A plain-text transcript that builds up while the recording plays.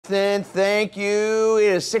Thank you.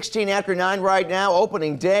 It is 16 after 9 right now.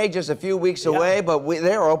 Opening day just a few weeks away, but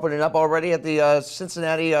they're opening up already at the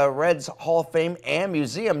Cincinnati Reds Hall of Fame and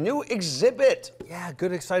Museum. New exhibit. Yeah,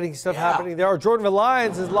 good, exciting stuff happening there. Our Jordan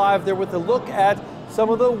Lyons is live there with a look at some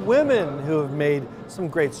of the women who have made some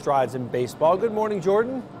great strides in baseball. Good morning,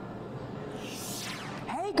 Jordan.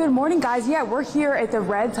 Good morning, guys. Yeah, we're here at the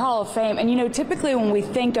Reds Hall of Fame. And, you know, typically when we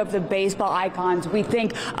think of the baseball icons, we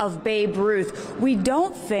think of Babe Ruth. We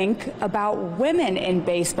don't think about women in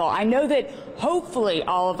baseball. I know that hopefully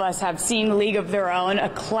all of us have seen League of Their Own, a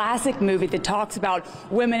classic movie that talks about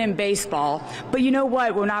women in baseball. But you know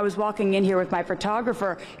what? When I was walking in here with my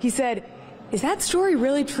photographer, he said, "Is that story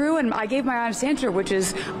really true?" And I gave my honest answer, which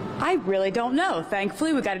is, I really don't know.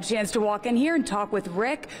 Thankfully, we got a chance to walk in here and talk with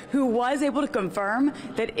Rick, who was able to confirm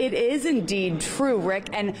that it is indeed true, Rick.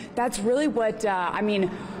 And that's really what,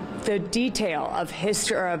 the detail of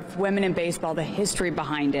history of women in baseball, the history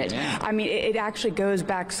behind it. Yeah. I mean, it actually goes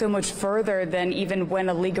back so much further than even when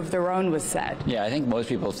A League of Their Own was set. Yeah, I think most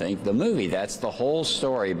people think the movie, that's the whole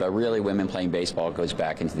story, but really women playing baseball goes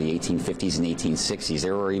back into the 1850s and 1860s.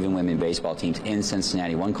 There were even women baseball teams in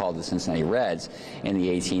Cincinnati, one called the Cincinnati Reds in the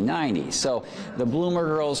 1890s. So the Bloomer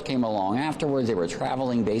Girls came along afterwards. They were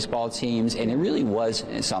traveling baseball teams, and it really was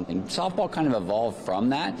something. Softball kind of evolved from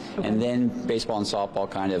that, and then baseball and softball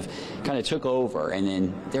kind of took over, and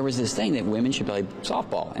then there was this thing that women should play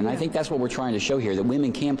softball, and I think that's what we're trying to show here, that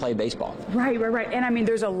women can play baseball. Right. And I mean,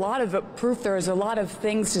 there's a lot of proof, there's a lot of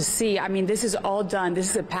things to see. I mean, this is all done, this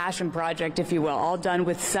is a passion project, if you will, all done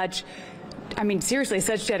with such, I mean, seriously,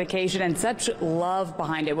 such dedication and such love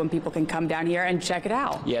behind it when people can come down here and check it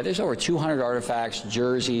out. Yeah, there's over 200 artifacts,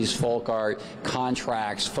 jerseys, folk art,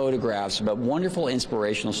 contracts, photographs, but wonderful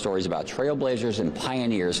inspirational stories about trailblazers and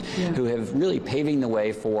pioneers who have really paving the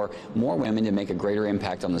way for more women to make a greater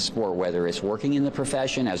impact on the sport, whether it's working in the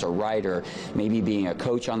profession as a writer, maybe being a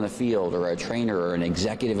coach on the field, or a trainer or an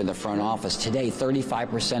executive in the front office. Today,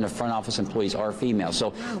 35% of front office employees are female. So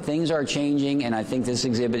things are changing, and I think this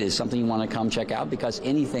exhibit is something you want to come check out, because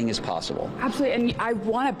anything is possible. Absolutely. And I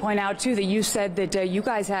want to point out too that you said that you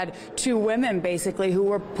guys had two women basically who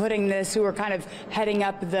were putting this, who were kind of heading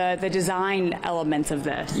up the design elements of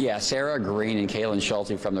this. Yeah, Sarah Green and Kaylin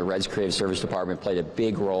Schulte from the Reds Creative Service Department played a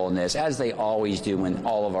big role in this, as they always do when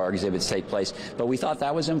all of our exhibits take place. But we thought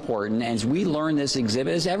that was important, and as we learn this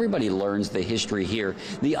exhibit, as everybody learns the history here,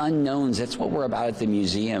 the unknowns, that's what we're about at the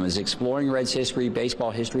museum, is exploring Reds history, baseball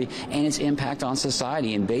history, and its impact on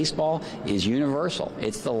society. And baseball is universal.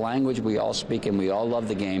 It's the language we all speak, and we all love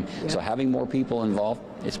the game. So having more people involved,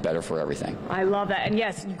 it's better for everything. I love that. And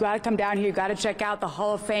yes, you got to come down here. You got to check out the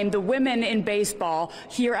Hall of Fame, the women in baseball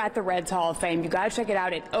here at the Reds Hall of Fame. You got to check it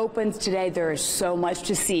out. It opens today. There is so much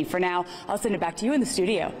to see. For now, I'll send it back to you in the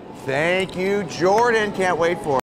studio. Thank you, Jordan. Can't wait for it.